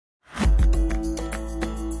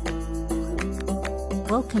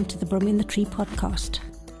Welcome to the Broom in the Tree podcast,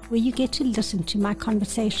 where you get to listen to my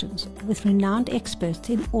conversations with renowned experts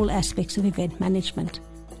in all aspects of event management.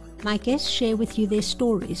 My guests share with you their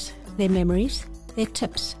stories, their memories, their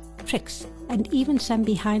tips, tricks, and even some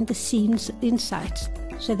behind-the-scenes insights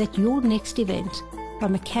so that your next event,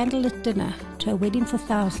 from a candlelit dinner to a wedding for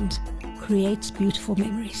thousands, creates beautiful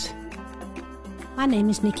memories. My name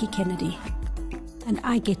is Nikki Kennedy, and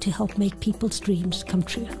I get to help make people's dreams come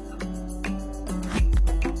true.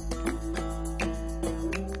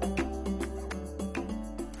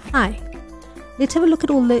 Hi, let's have a look at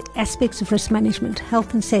all the aspects of risk management,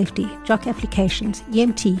 health and safety, JOC applications,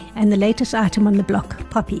 EMT, and the latest item on the block,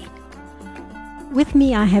 Poppy. With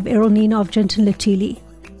me, I have Errol Nina of Jinton Latuli,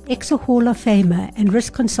 ex-Hall of Famer and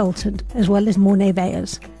risk consultant, as well as Mornay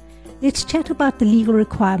Veyers. Let's chat about the legal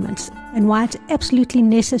requirements and why it's absolutely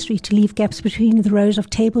necessary to leave gaps between the rows of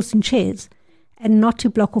tables and chairs and not to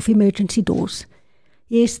block off emergency doors.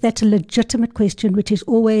 Yes, that's a legitimate question, which is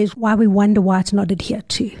always why we wonder why it's not adhered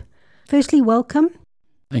to. Firstly, welcome.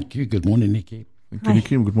 Thank you. Good morning, Nikki. Thank you,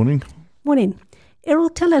 Nikki. Good morning. Morning. Errol,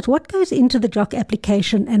 tell us what goes into the JOC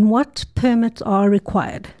application and what permits are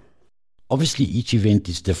required. Obviously, each event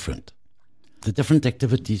is different. The different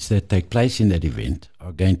activities that take place in that event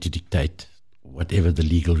are going to dictate whatever the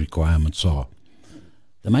legal requirements are.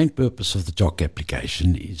 The main purpose of the JOC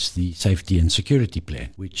application is the safety and security plan,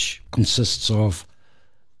 which consists of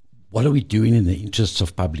what are we doing in the interests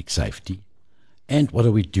of public safety, and what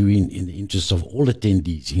are we doing in the interests of all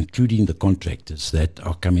attendees, including the contractors that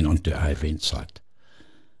are coming onto our event site.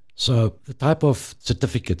 So the type of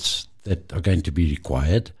certificates that are going to be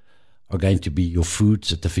required are going to be your food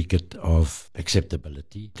certificate of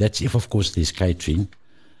acceptability. That's if, of course, there's catering.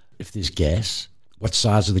 If there's gas, what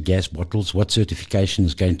size of the gas bottles, what certification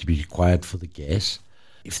is going to be required for the gas.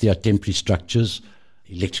 If there are temporary structures,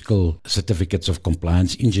 electrical certificates of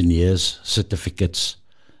compliance, engineers certificates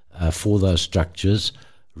for those structures,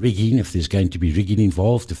 rigging, if there's going to be rigging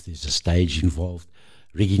involved, if there's a stage involved,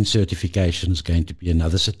 rigging certification is going to be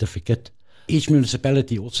another certificate. Each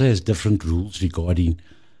municipality also has different rules regarding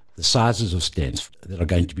the sizes of stands that are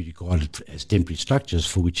going to be regarded as temporary structures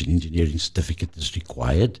for which an engineering certificate is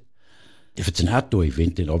required. If it's an outdoor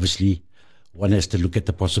event, then obviously one has to look at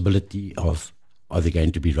the possibility of, are there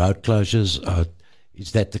going to be road closures?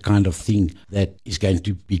 Is that the kind of thing that is going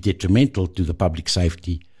to be detrimental to the public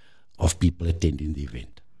safety of people attending the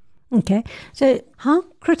event? Okay. So how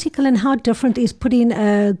critical and how different is putting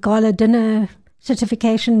a gala dinner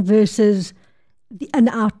certification versus an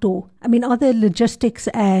outdoor? I mean, are the logistics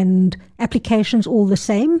and applications all the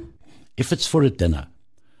same? If it's for a dinner,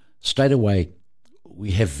 straight away we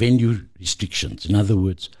have venue restrictions. In other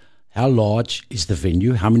words, how large is the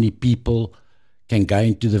venue? How many people can go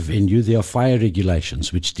into the venue? There are fire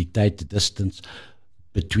regulations which dictate the distance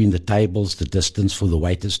between the tables, the distance for the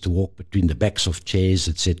waiters to walk between the backs of chairs,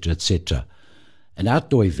 etc., etc. An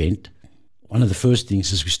outdoor event, one of the first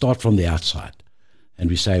things is we start from the outside and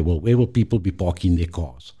we say, well, where will people be parking their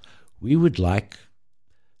cars? We would like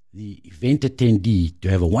the event attendee to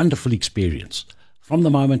have a wonderful experience from the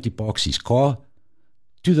moment he parks his car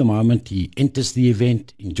to the moment he enters the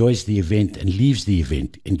event, enjoys the event, and leaves the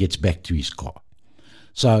event and gets back to his car.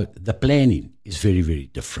 So the planning is very, very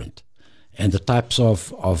different. And the types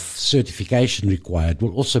of certification required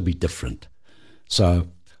will also be different. So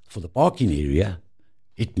for the parking area,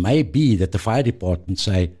 it may be that the fire department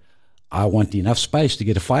say, I want enough space to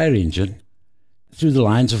get a fire engine through the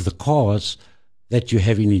lines of the cars that you're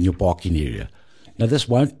having in your parking area. Now, this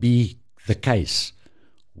won't be the case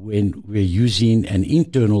when we're using an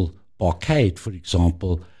internal parkade, for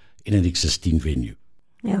example, in an existing venue.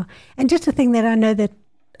 Yeah. And just a thing that I know that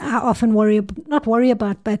I often not worry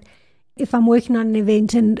about, but if I'm working on an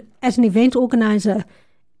event and as an event organizer,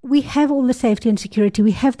 we have all the safety and security.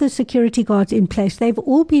 We have the security guards in place. They've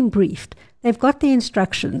all been briefed. They've got the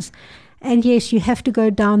instructions. And yes, you have to go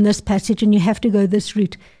down this passage and you have to go this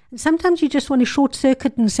route. And sometimes you just want to short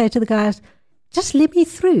circuit and say to the guys, just let me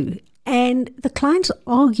through. And the clients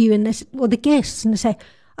argue or the guests and they say,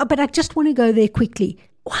 oh, but I just want to go there quickly.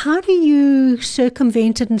 How do you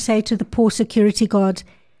circumvent it and say to the poor security guards,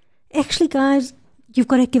 actually, guys, you've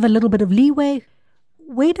got to give a little bit of leeway?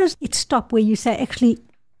 Where does it stop where you say, actually,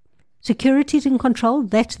 security's in control,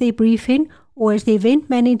 that's their briefing, or as the event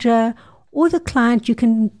manager or the client, you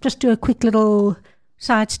can just do a quick little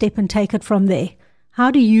sidestep and take it from there?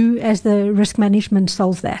 How do you, as the risk management,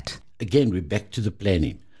 solve that? Again, we're back to the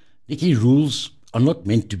planning. Nikki, rules are not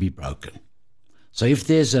meant to be broken. So if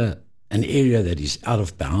there's an area that is out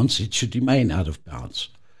of bounds, it should remain out of bounds.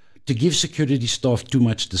 To give security staff too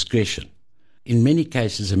much discretion, in many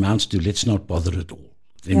cases amounts to let's not bother at all.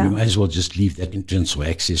 then we may as well just leave that entrance or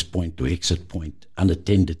access point or exit point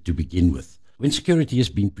unattended to begin with. When security has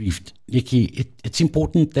been briefed, Nikki, it's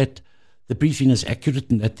important that the briefing is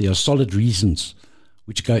accurate and that there are solid reasons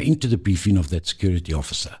which go into the briefing of that security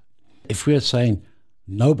officer. If we are saying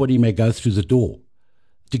nobody may go through the door,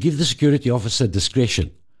 to give the security officer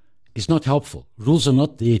discretion is not helpful. Rules are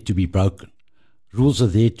not there to be broken. Rules are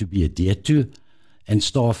there to be adhered to, and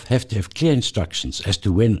staff have to have clear instructions as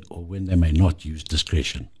to when or when they may not use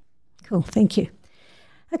discretion. Cool, thank you.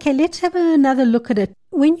 Okay, let's have another look at it.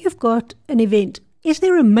 When you've got an event, is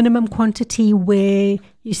there a minimum quantity where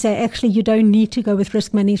you say, actually, you don't need to go with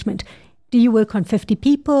risk management? Do you work on 50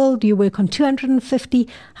 people? Do you work on 250?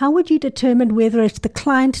 How would you determine whether it's the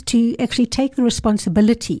client to actually take the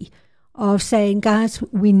responsibility of saying, guys,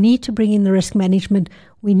 we need to bring in the risk management,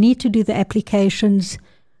 we need to do the applications?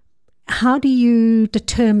 How do you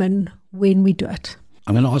determine when we do it?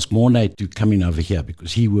 I'm going to ask Mornay to come in over here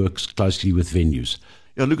because he works closely with venues.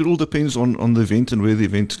 Yeah, look, it all depends on the event and where the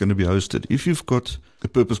event is going to be hosted. If you've got a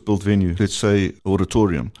purpose-built venue, let's say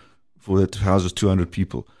auditorium, for that houses 200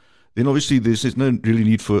 people, then obviously there's no really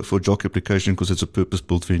need for a JOC application because it's a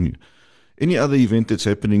purpose-built venue. Any other event that's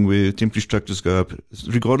happening where temporary structures go up,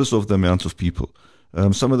 regardless of the amount of people,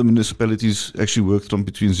 some of the municipalities actually work from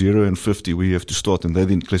between 0 and 50 where you have to start, and they're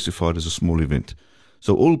then classified as a small event.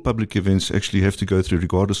 So all public events actually have to go through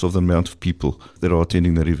regardless of the amount of people that are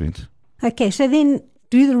attending that event. Okay, so then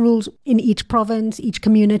do the rules in each province, each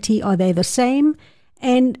community, are they the same?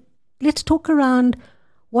 And let's talk around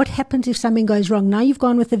what happens if something goes wrong. Now you've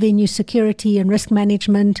gone with the venue security and risk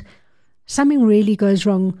management. Something really goes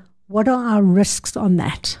wrong. What are our risks on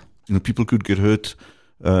that? People could get hurt.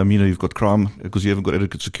 You've got crime because you haven't got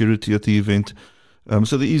adequate security at the event.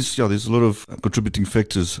 So there's a lot of contributing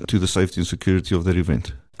factors to the safety and security of that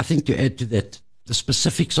event. I think to add to that, the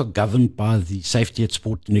specifics are governed by the Safety at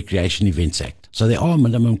Sport and Recreation Events Act. So there are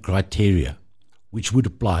minimum criteria which would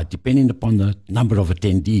apply depending upon the number of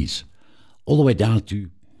attendees, all the way down to,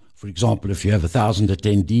 for example, if you have 1,000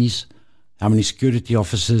 attendees, how many security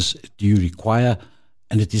officers do you require?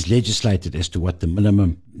 And it is legislated as to what the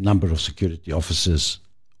minimum number of security officers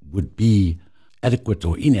would be adequate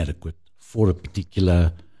or inadequate for a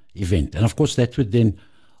particular event. And of course, that would then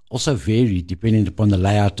also vary depending upon the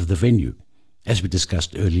layout of the venue. As we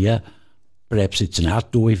discussed earlier, perhaps it's an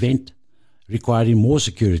outdoor event requiring more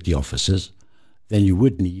security officers than you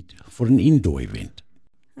would need for an indoor event.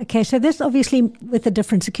 Okay, so this obviously with the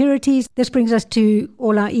different securities, this brings us to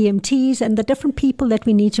all our EMTs and the different people that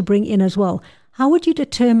we need to bring in as well. How would you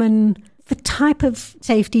determine the type of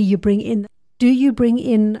safety you bring in? Do you bring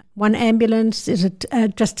in one ambulance? Is it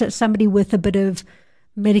just somebody with a bit of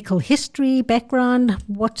medical history background?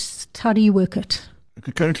 How do you work it?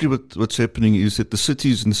 Currently what's happening is that the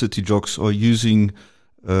cities and the city JOCs are using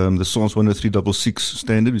the SANS 10366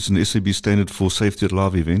 standard, which is an SAB standard for safety at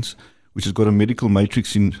live events, which has got a medical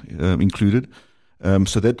matrix included.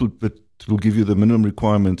 So that will give you the minimum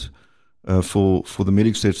requirement for the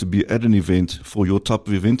medic staff to be at an event for your type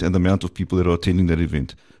of event and the amount of people that are attending that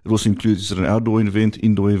event. It also includes, is it an outdoor event,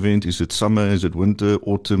 indoor event, is it summer, is it winter,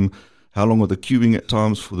 autumn, how long are the queuing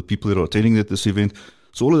times for the people that are attending this event.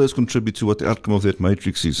 So all of those contribute to what the outcome of that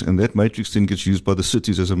matrix is, and that matrix then gets used by the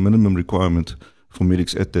cities as a minimum requirement for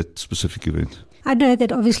medics at that specific event. I know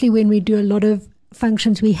that obviously when we do a lot of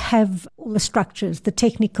functions, we have all the structures, the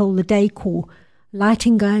technical, the decor,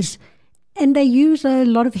 lighting guys, and they use a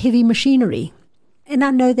lot of heavy machinery. And I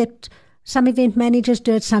know that some event managers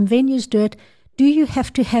do it, some venues do it. Do you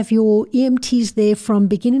have to have your EMTs there from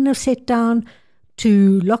beginning of set down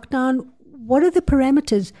to lockdown? What are the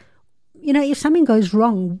parameters? If something goes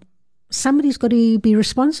wrong, somebody's got to be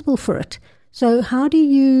responsible for it. So how do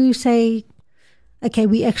you say, okay,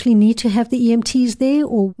 we actually need to have the EMTs there,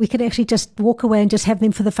 or we could actually just walk away and just have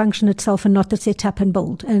them for the function itself and not the set up and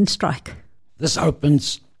build and strike? This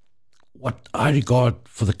opens what I regard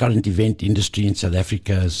for the current event industry in South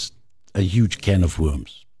Africa as a huge can of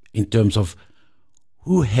worms in terms of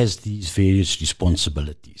who has these various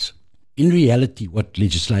responsibilities. In reality, what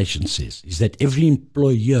legislation says is that every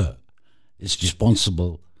employer is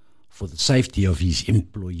responsible for the safety of his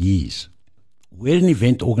employees. Where an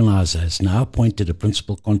event organizer has now appointed a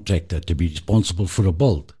principal contractor to be responsible for a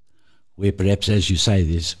build, where perhaps, as you say,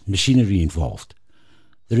 there's machinery involved,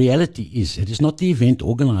 the reality is it is not the event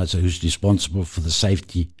organizer who's responsible for the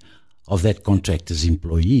safety of that contractor's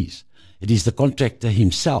employees. It is the contractor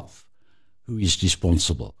himself who is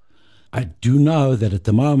responsible. I do know that at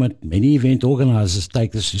the moment, many event organizers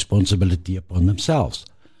take this responsibility upon themselves,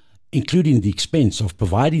 including the expense of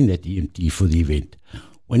providing that EMT for the event,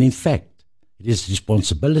 when in fact it is the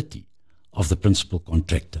responsibility of the principal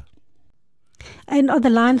contractor. And are the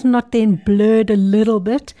lines not then blurred a little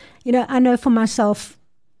bit? I know for myself,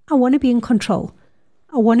 I want to be in control.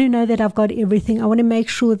 I want to know that I've got everything. I want to make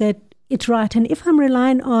sure that it's right. And if I'm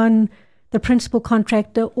relying on the principal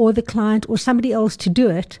contractor or the client or somebody else to do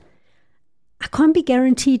it, I can't be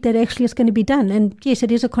guaranteed that actually it's going to be done. And yes,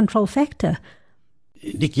 it is a control factor.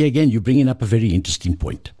 Nikki, again, you're bringing up a very interesting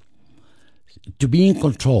point. To be in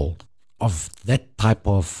control of that type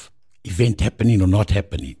of event happening or not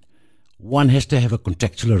happening, one has to have a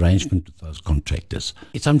contractual arrangement with those contractors.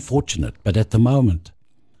 It's unfortunate, but at the moment,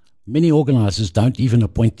 many organizers don't even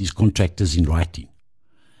appoint these contractors in writing.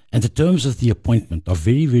 And the terms of the appointment are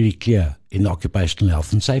very, very clear in the Occupational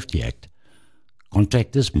Health and Safety Act.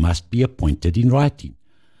 Contractors must be appointed in writing.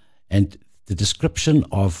 And the description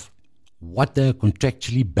of what they are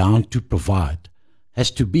contractually bound to provide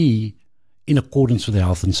has to be in accordance with the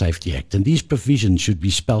Health and Safety Act. And these provisions should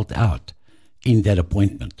be spelled out in that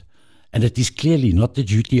appointment. And it is clearly not the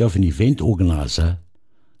duty of an event organizer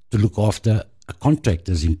to look after a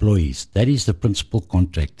contractor's employees. That is the principal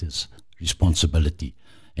contractor's responsibility.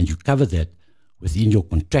 And you cover that within your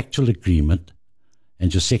contractual agreement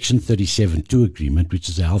and your Section 37(2) agreement, which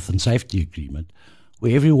is a health and safety agreement,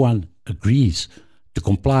 where everyone agrees to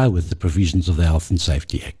comply with the provisions of the Health and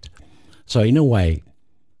Safety Act. So in a way,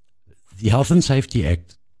 the Health and Safety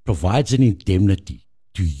Act provides an indemnity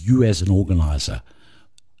to you as an organizer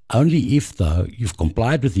only if, though, you've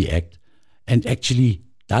complied with the Act and actually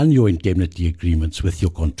done your indemnity agreements with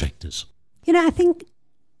your contractors. I think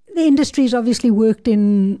the industry's obviously worked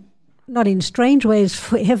not in strange ways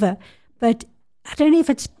forever, but I don't know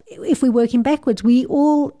if we're working backwards. We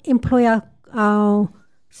all employ our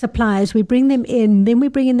suppliers, we bring them in, then we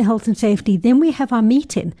bring in the health and safety, then we have our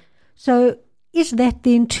meeting. So is that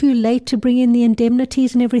then too late to bring in the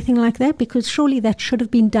indemnities and everything like that? Because surely that should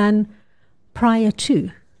have been done prior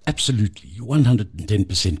to. Absolutely. You're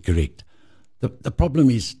 110% correct. The problem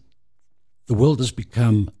is the world has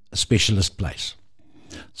become a specialist place.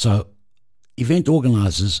 So event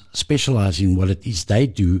organizers specialize in what it is they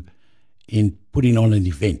do in putting on an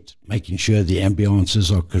event, making sure the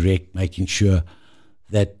ambiances are correct, making sure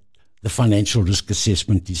that the financial risk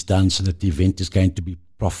assessment is done so that the event is going to be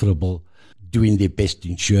profitable, doing their best to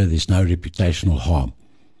ensure there's no reputational harm.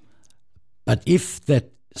 But if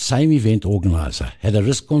that same event organizer had a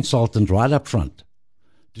risk consultant right up front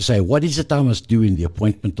to say, what is it I must do in the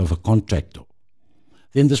appointment of a contractor,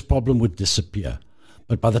 then this problem would disappear.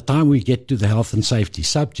 But by the time we get to the health and safety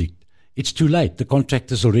subject, it's too late. The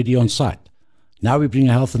contractor's already on site. Now we bring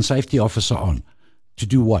a health and safety officer on to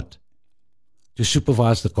do what? To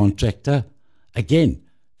supervise the contractor. Again,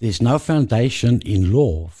 there's no foundation in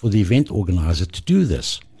law for the event organizer to do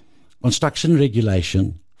this. Construction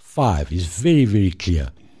Regulation 5 is very, very clear.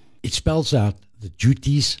 It spells out the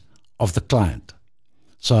duties of the client.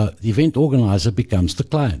 So the event organizer becomes the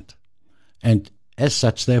client. And as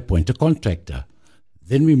such, they appoint a contractor.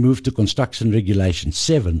 Then we move to Construction Regulation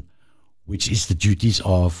 7, which is the duties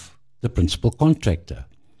of the principal contractor.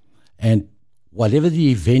 And whatever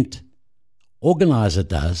the event organizer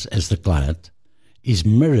does as the client is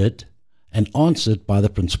mirrored and answered by the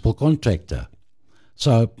principal contractor.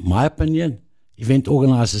 So, my opinion, event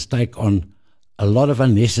organizers take on a lot of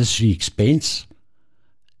unnecessary expense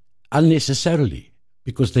unnecessarily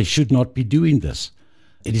because they should not be doing this.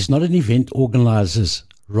 It is not an event organizer's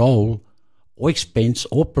role or expense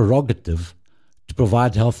or prerogative to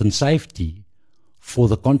provide health and safety for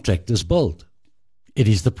the contractor's build. It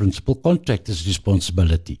is the principal contractor's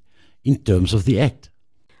responsibility in terms of the Act.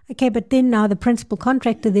 Okay, but then now the principal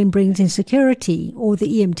contractor then brings in security or the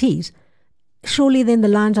EMTs. Surely then the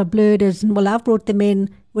lines are blurred as, well, I've brought them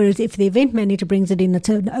in, whereas if the event manager brings it in, it's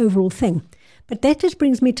an overall thing. But that just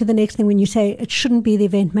brings me to the next thing when you say it shouldn't be the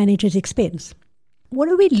event manager's expense. What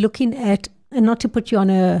are we looking at, and not to put you on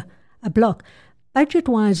a block,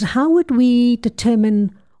 budget-wise, how would we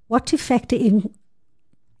determine what to factor in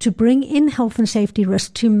to bring in health and safety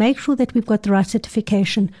risk, to make sure that we've got the right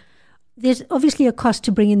certification? There's obviously a cost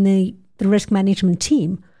to bring in the risk management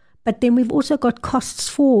team, but then we've also got costs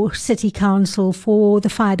for city council, for the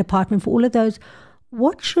fire department, for all of those.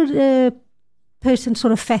 What should a person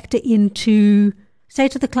sort of factor into, say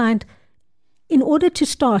to the client, in order to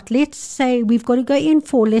start, let's say we've got to go in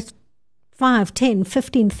for 5, 10,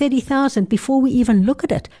 15, 30,000 before we even look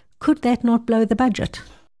at it. Could that not blow the budget?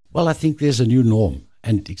 Well, I think there's a new norm.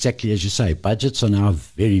 And exactly as you say, budgets are now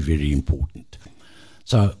very, very important.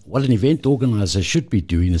 So what an event organizer should be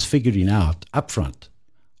doing is figuring out upfront,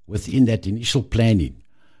 within that initial planning,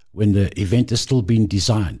 when the event is still being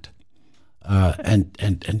designed, and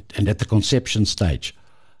at the conception stage,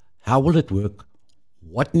 How will it work?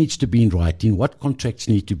 What needs to be in writing? What contracts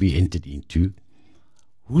need to be entered into?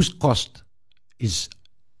 Whose cost is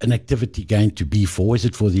an activity going to be for? Is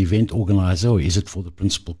it for the event organizer or is it for the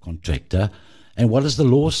principal contractor? And what does the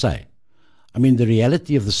law say? I mean, the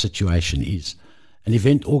reality of the situation is an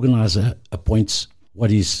event organizer appoints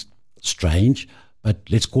what is strange, but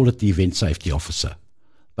let's call it the event safety officer.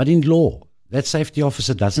 But in law, that safety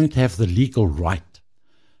officer doesn't have the legal right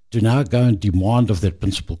to now go and demand of that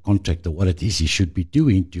principal contractor what it is he should be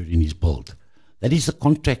doing during his build. That is the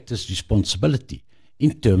contractor's responsibility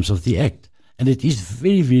in terms of the Act. And it is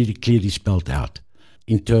very, very clearly spelled out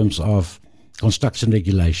in terms of Construction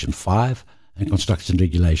Regulation 5 and Construction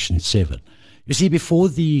Regulation 7. You see, before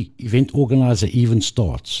the event organizer even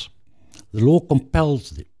starts, the law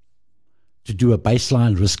compels them to do a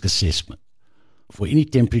baseline risk assessment for any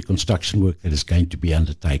temporary construction work that is going to be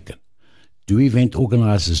undertaken. Do event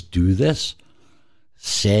organizers do this?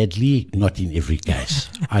 Sadly, not in every case.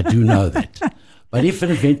 I do know that. But if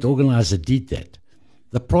an event organizer did that,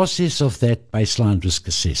 the process of that baseline risk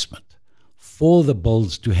assessment for the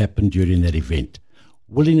builds to happen during that event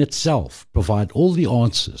will in itself provide all the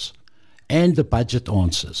answers and the budget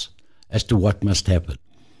answers as to what must happen.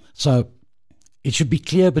 So it should be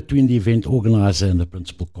clear between the event organizer and the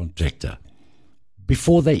principal contractor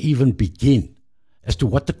before they even begin as to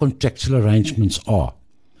what the contractual arrangements are.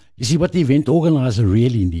 You see, what the event organizer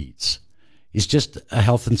really needs is just a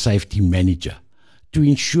health and safety manager to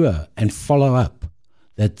ensure and follow up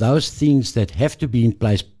that those things that have to be in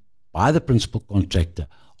place by the principal contractor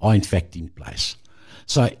are in fact in place.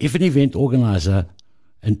 So if an event organizer,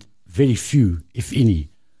 and very few, if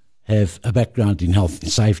any, have a background in health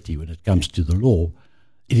and safety when it comes to the law,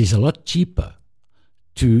 it is a lot cheaper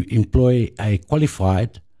to employ a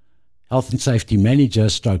qualified health and safety manager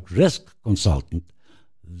stroke risk consultant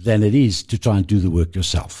than it is to try and do the work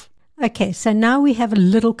yourself. Okay, so now we have a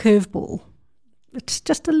little curveball. It's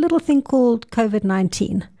just a little thing called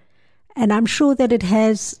COVID-19. And I'm sure that it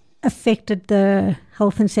has affected the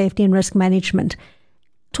health and safety and risk management.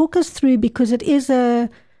 Talk us through, because it's a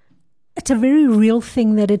very real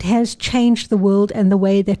thing that it has changed the world and the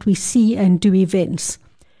way that we see and do events.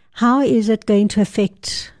 How is it going to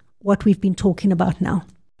affect what we've been talking about now?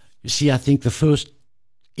 You see, I think the first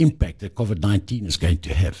impact that COVID-19 is going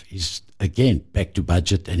to have is, again, back to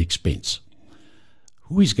budget and expense.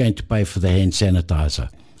 Who is going to pay for the hand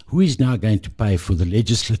sanitizer? Who is now going to pay for the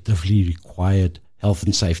legislatively required health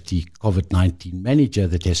and safety COVID-19 manager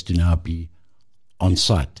that has to now be on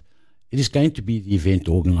site? It is going to be the event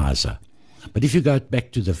organizer. But if you go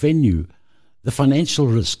back to the venue, the financial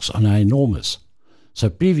risks are now enormous. So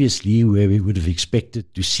previously, where we would have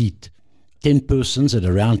expected to seat 10 persons at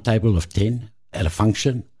a round table of 10 at a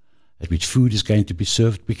function at which food is going to be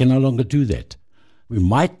served, we can no longer do that. We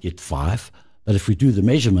might get 5, but if we do the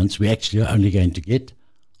measurements, we actually are only going to get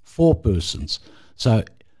 4 persons. So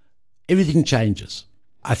everything changes.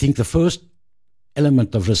 I think the first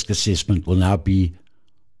element of risk assessment will now be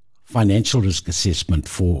financial risk assessment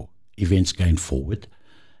for events going forward.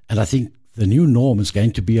 And I think the new norm is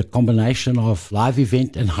going to be a combination of live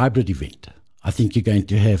event and hybrid event. I think you're going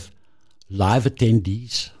to have live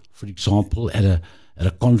attendees, for example, at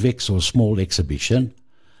a convex or a small exhibition,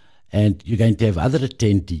 and you're going to have other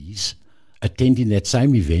attendees attending that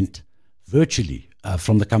same event virtually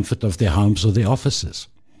from the comfort of their homes or their offices.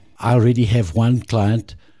 I already have one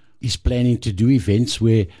client is planning to do events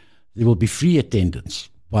where there will be free attendance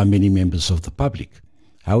by many members of the public.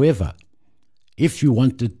 However, if you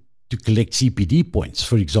wanted to collect CPD points,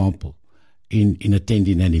 for example, in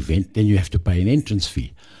attending an event, then you have to pay an entrance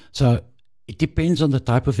fee. So it depends on the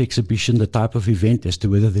type of exhibition, the type of event, as to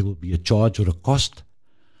whether there will be a charge or a cost.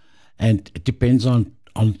 And it depends on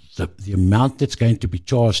the amount that's going to be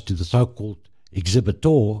charged to the so-called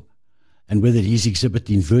exhibitor and whether he's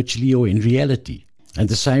exhibiting virtually or in reality. And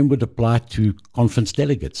the same would apply to conference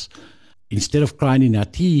delegates. Instead of crying in our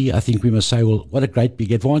tea, I think we must say, well, what a great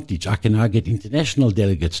big advantage. I can now get international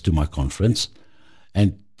delegates to my conference,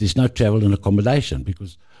 and there's no travel and accommodation,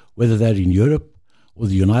 because whether they're in Europe or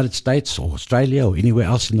the United States or Australia or anywhere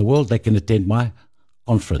else in the world, they can attend my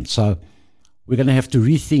conference. So we're going to have to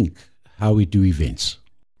rethink how we do events.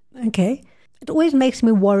 Okay. It always makes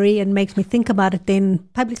me worry and makes me think about it then,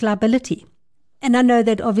 public liability. And I know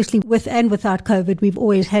that obviously with and without COVID, we've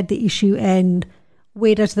always had the issue, and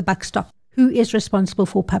where does the buck stop? Who is responsible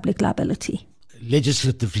for public liability?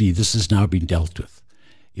 Legislatively, this has now been dealt with.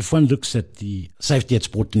 If one looks at the Safety at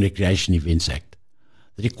Sport and Recreation Events Act,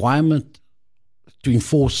 the requirement to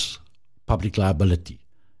enforce public liability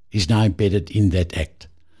is now embedded in that act.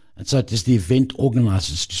 And so it is the event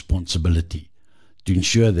organizer's responsibility to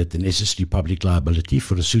ensure that the necessary public liability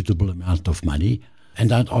for a suitable amount of money. And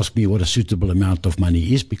don't ask me what a suitable amount of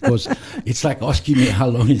money is, because it's like asking me how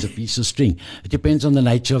long is a piece of string. It depends on the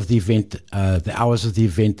nature of the event, the hours of the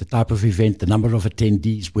event, the type of event, the number of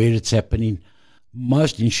attendees, where it's happening.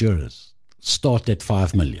 Most insurers start at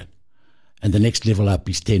 5 million, and the next level up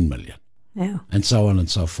is 10 million, and so on and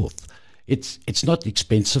so forth. It's not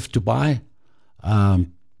expensive to buy,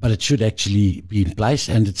 but it should actually be in place,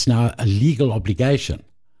 and it's now a legal obligation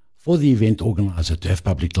for the event organizer to have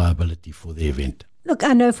public liability for the event. Look,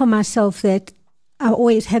 I know for myself that I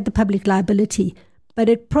always had the public liability, but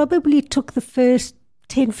it probably took the first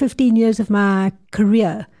 10, 15 years of my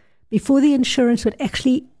career before the insurance would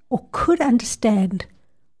actually or could understand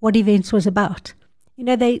what events was about. You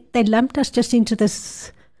know, they lumped us just into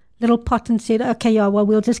this little pot and said, okay, yeah, well,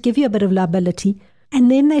 we'll just give you a bit of liability.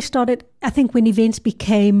 And then they started, I think when events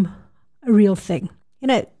became a real thing. You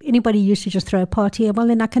know, anybody used to just throw a party, well,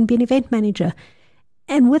 then I can be an event manager.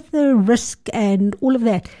 And with the risk and all of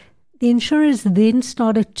that, the insurers then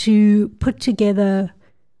started to put together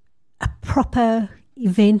a proper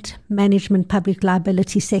event management public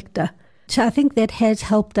liability sector. So I think that has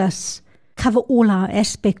helped us cover all our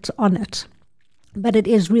aspects on it. But it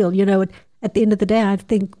is real. You know, at the end of the day, I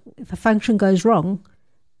think if a function goes wrong,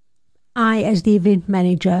 I, as the event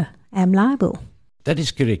manager, am liable. That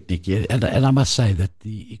is correct, Nikki. And I must say that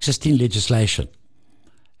the existing legislation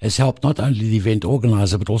has helped not only the event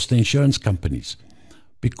organizer but also the insurance companies,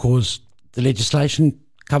 because the legislation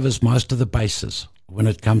covers most of the bases when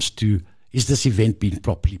it comes to, is this event being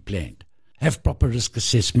properly planned? Have proper risk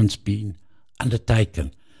assessments been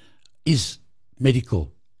undertaken? Is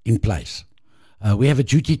medical in place? We have a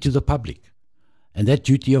duty to the public, and that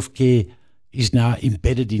duty of care is now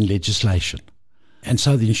embedded in legislation. And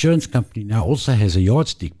so the insurance company now also has a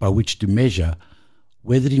yardstick by which to measure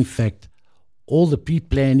whether in fact all the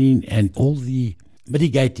pre-planning and all the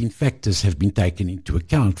mitigating factors have been taken into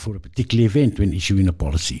account for a particular event when issuing a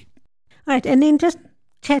policy. Right, and then just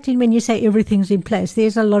chatting when you say everything's in place,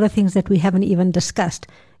 there's a lot of things that we haven't even discussed.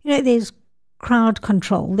 You know, there's crowd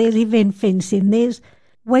control, there's event fencing, there's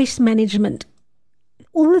waste management,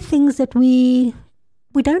 all the things that we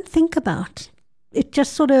don't think about. It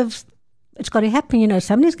just sort of, it's got to happen, you know,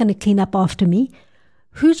 somebody's going to clean up after me.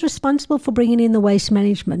 Who's responsible for bringing in the waste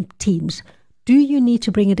management teams? Do you need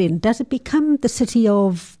to bring it in? Does it become the city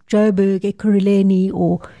of Joburg, Ekurhuleni,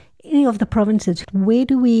 or any of the provinces? Where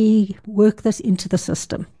do we work this into the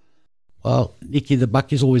system? Well, Nikki, the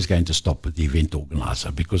buck is always going to stop with the event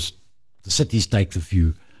organizer, because the cities take the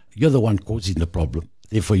view, you're the one causing the problem,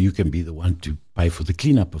 therefore you can be the one to pay for the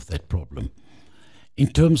cleanup of that problem. In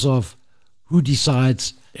terms of who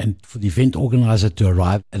decides and for the event organizer to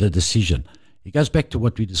arrive at a decision, it goes back to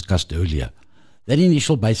what we discussed earlier. That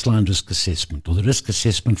initial baseline risk assessment, or the risk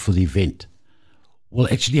assessment for the event, will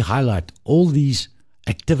actually highlight all these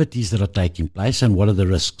activities that are taking place and what are the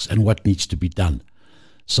risks and what needs to be done.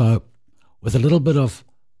 So with a little bit of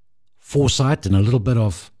foresight and a little bit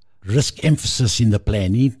of risk emphasis in the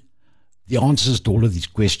planning, the answers to all of these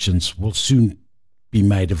questions will soon be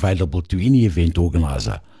made available to any event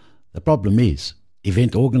organizer. The problem is,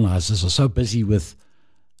 event organizers are so busy with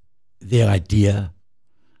their idea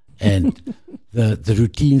and the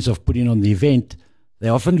routines of putting on the event, they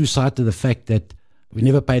often lose sight of the fact that we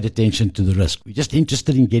never paid attention to the risk. We're just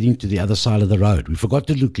interested in getting to the other side of the road. We forgot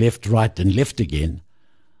to look left, right, and left again.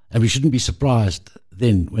 And we shouldn't be surprised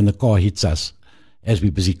then when the car hits us as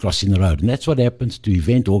we're busy crossing the road. And that's what happens to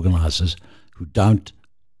event organizers who don't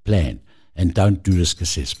plan and don't do risk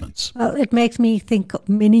assessments. Well, it makes me think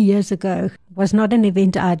many years ago, was not an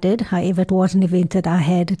event I did, however it was an event that I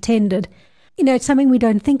had attended. You know, it's something we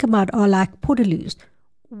don't think about, are like portaloos.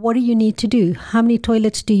 What do you need to do? How many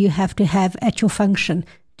toilets do you have to have at your function?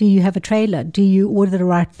 Do you have a trailer? Do you order the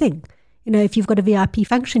right thing? You know, if you've got a VIP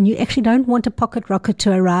function, you actually don't want a pocket rocket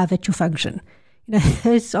to arrive at your function. You know,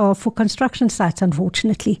 those are for construction sites,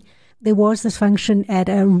 unfortunately. There was this function at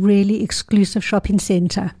a really exclusive shopping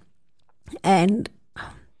centre. And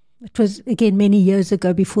it was, again, many years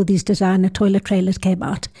ago before these designer toilet trailers came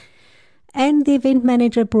out. And the event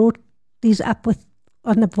manager brought these up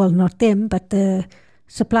not them, but the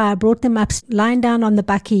supplier brought them up, lying down on the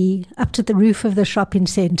bakkie up to the roof of the shopping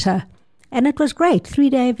centre. And it was great.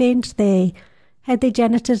 3-day event. They had their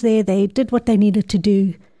janitors there. They did what they needed to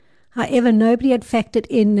do. However, nobody had factored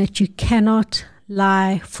in that you cannot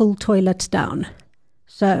lie full toilets down.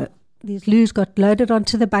 So these loos got loaded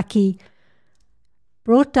onto the bakkie,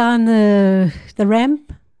 brought down the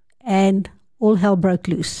ramp, and all hell broke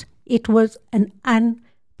loose. It was an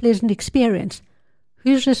unpleasant experience.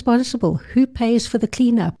 Who's responsible? Who pays for the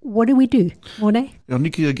cleanup? What do we do? Morne? Now,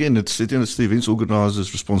 Nikki, again, it's the events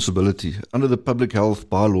organizer's responsibility. Under the public health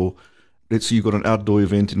bylaw, let's say you've got an outdoor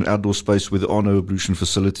event in an outdoor space where there are no ablution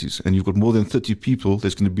facilities, and you've got more than 30 people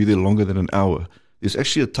that's going to be there longer than an hour. There's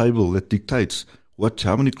actually a table that dictates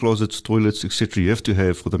how many closets, toilets, etc. you have to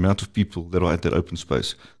have for the amount of people that are at that open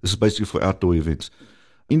space. This is basically for outdoor events.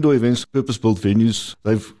 Indoor events, purpose-built venues,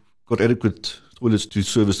 they've got adequate toilets to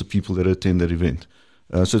service the people that attend that event.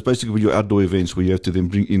 So it's basically your outdoor events where you have to then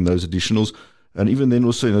bring in those additionals. And even then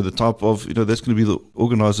also, the type of, that's going to be the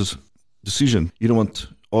organizer's decision. You don't want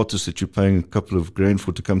artists that you're paying a couple of grand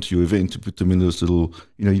for to come to your event to put them in those little,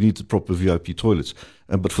 you need the proper VIP toilets.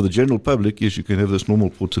 But for the general public, yes, you can have those normal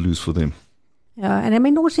portaloos for them. Yeah, and I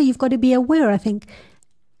mean, also you've got to be aware, I think,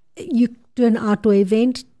 you do an outdoor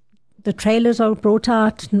event, the trailers are brought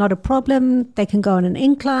out, not a problem, they can go on an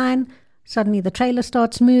incline, suddenly the trailer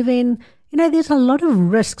starts moving. There's a lot of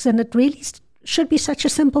risks, and it really should be such a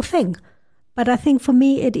simple thing. But I think for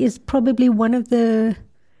me, it is probably one of the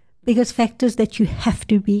biggest factors that you have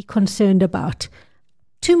to be concerned about.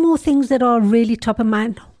 Two more things that are really top of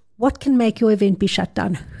mind. What can make your event be shut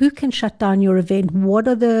down? Who can shut down your event? What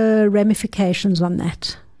are the ramifications on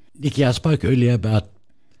that? Nikki, I spoke earlier about,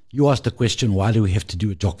 you asked the question, why do we have to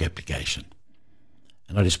do a JOC application?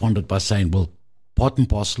 And I responded by saying, well, part and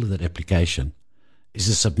parcel of that application is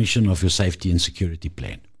the submission of your safety and security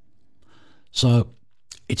plan. So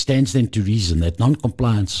it stands then to reason that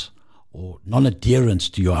non-compliance or non-adherence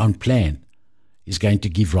to your own plan is going to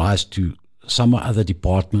give rise to some other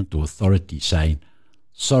department or authority saying,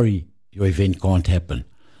 sorry, your event can't happen.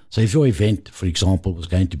 So if your event, for example, was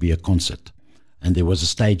going to be a concert and there was a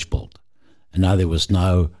stage build and now there was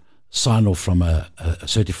no sign-off from a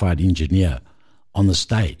certified engineer on the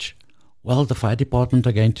stage, well, the fire department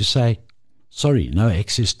are going to say, sorry, no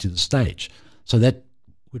access to the stage. So that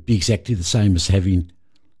would be exactly the same as having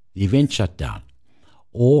the event shut down.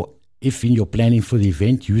 Or if in your planning for the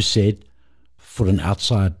event you said for an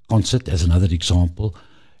outside concert, as another example,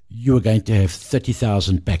 you are going to have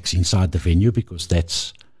 30,000 packs inside the venue because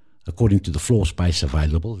that's, according to the floor space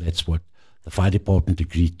available, that's what the fire department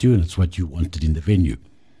agreed to and it's what you wanted in the venue.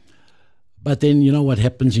 But then you know what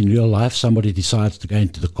happens in real life? Somebody decides to go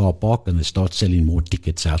into the car park and they start selling more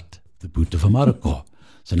tickets out the boot of a motor car.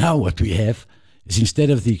 So now what we have is instead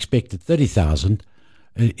of the expected 30,000,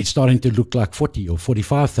 it's starting to look like 40 or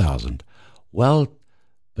 45,000. Well,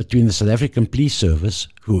 between the South African Police Service,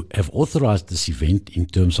 who have authorized this event in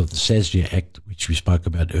terms of the SASRIA Act, which we spoke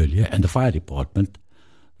about earlier, and the fire department,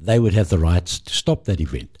 they would have the rights to stop that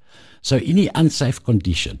event. So any unsafe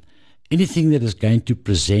condition, anything that is going to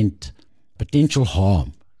present potential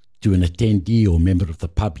harm to an attendee or member of the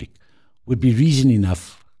public would be reason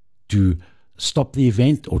enough to stop the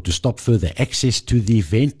event or to stop further access to the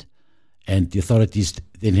event, and the authorities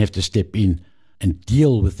then have to step in and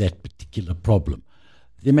deal with that particular problem.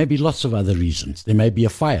 There may be lots of other reasons. There may be a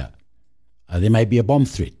fire. There may be a bomb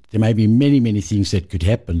threat. There may be many, many things that could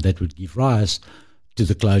happen that would give rise to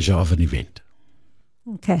the closure of an event.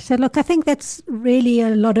 Okay, so look, I think that's really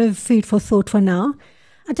a lot of food for thought for now.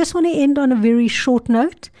 I just want to end on a very short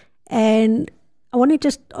note, and I want to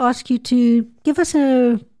just ask you to give us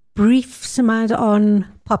a brief summary on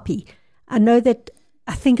Poppy.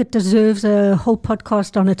 I think it deserves a whole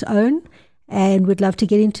podcast on its own, and we'd love to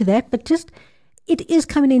get into that, but just it is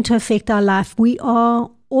coming into affect our life. We are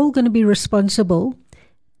all going to be responsible.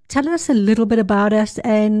 Tell us a little bit about us,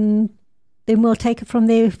 and then we'll take it from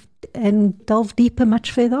there and delve deeper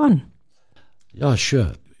much further on. Yeah,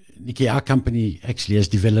 sure. Nikki, our company actually has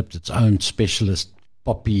developed its own specialist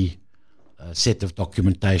Poppy set of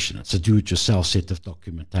documentation. It's a do-it-yourself set of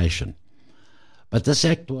documentation. But this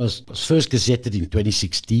act was first gazetted in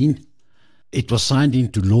 2016. It was signed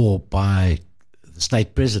into law by the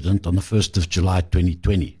state president on the 1st of July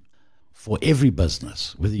 2020 for every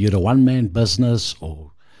business, whether you're a one-man business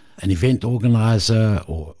or an event organizer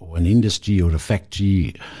or an industry or a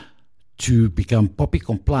factory, to become Poppy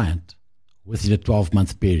compliant within a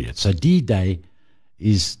 12-month period. So D-Day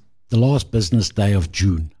is the last business day of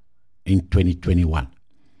June in 2021.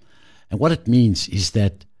 And what it means is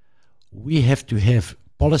that we have to have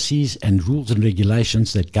policies and rules and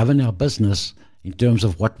regulations that govern our business in terms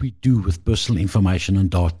of what we do with personal information and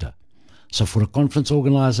data. So for a conference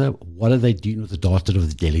organizer, what are they doing with the data of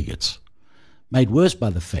the delegates? Made worse by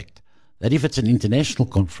the fact that if it's an international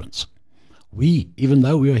conference, even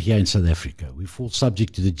though we are here in South Africa, we fall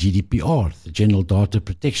subject to the GDPR, the General Data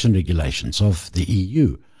Protection Regulations of the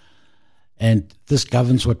EU. And this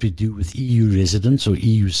governs what we do with EU residents or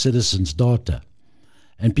EU citizens' data.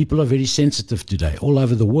 And people are very sensitive today all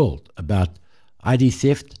over the world about ID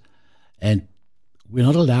theft, and we're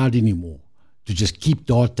not allowed anymore to just keep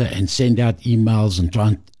data and send out emails and try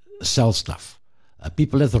and sell stuff.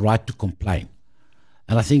 People have the right to complain.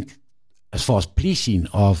 And I think as far as policing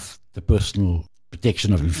of the personal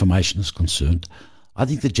protection of information is concerned, I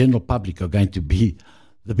think the general public are going to be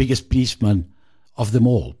the biggest policeman of them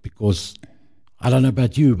all, because I don't know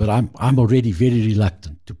about you, but I'm already very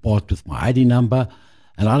reluctant to part with my ID number,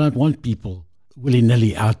 and I don't want people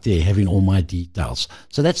willy-nilly out there having all my details.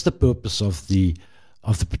 So that's the purpose of the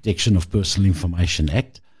Protection of Personal Information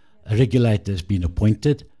Act. A regulator has been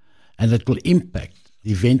appointed, and it will impact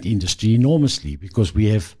the event industry enormously, because we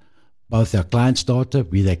have both our clients' data,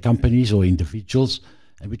 be they companies or individuals,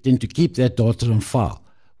 and we tend to keep that data on file.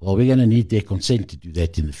 Well, we're going to need their consent to do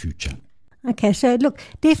that in the future. Okay, so look,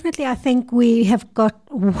 definitely I think we have got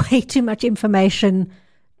way too much information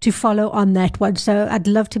to follow on that one. So I'd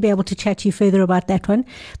love to be able to chat to you further about that one.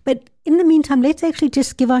 But in the meantime, let's actually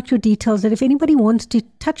just give out your details, that if anybody wants to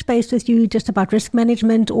touch base with you just about risk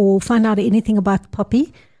management or find out anything about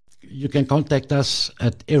Poppy, you can contact us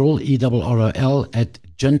at Errol, ERROL, at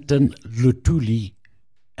Jinton Luthuli,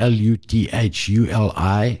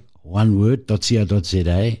 LUTHULI, one word,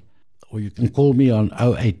 .co.za, or you can call me on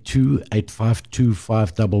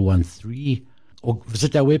 082-852-5113, or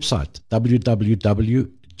visit our website,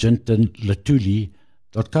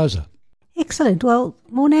 www.jintonluthuli.co.za. Excellent. Well,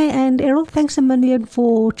 Morné and Errol, thanks a million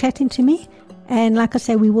for chatting to me. And like I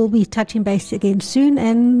say, we will be touching base again soon,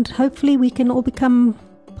 and hopefully we can all become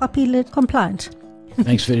Poppy compliant.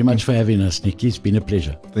 Thanks very much for having us, Nikki. It's been a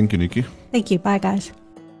pleasure. Thank you, Nikki. Thank you. Bye, guys.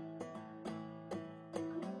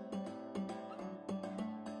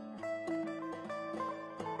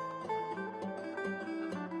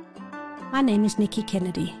 My name is Nikki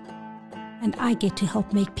Kennedy, and I get to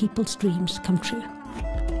help make people's dreams come true.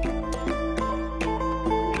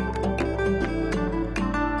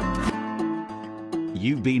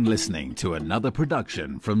 You've been listening to another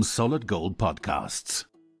production from Solid Gold Podcasts.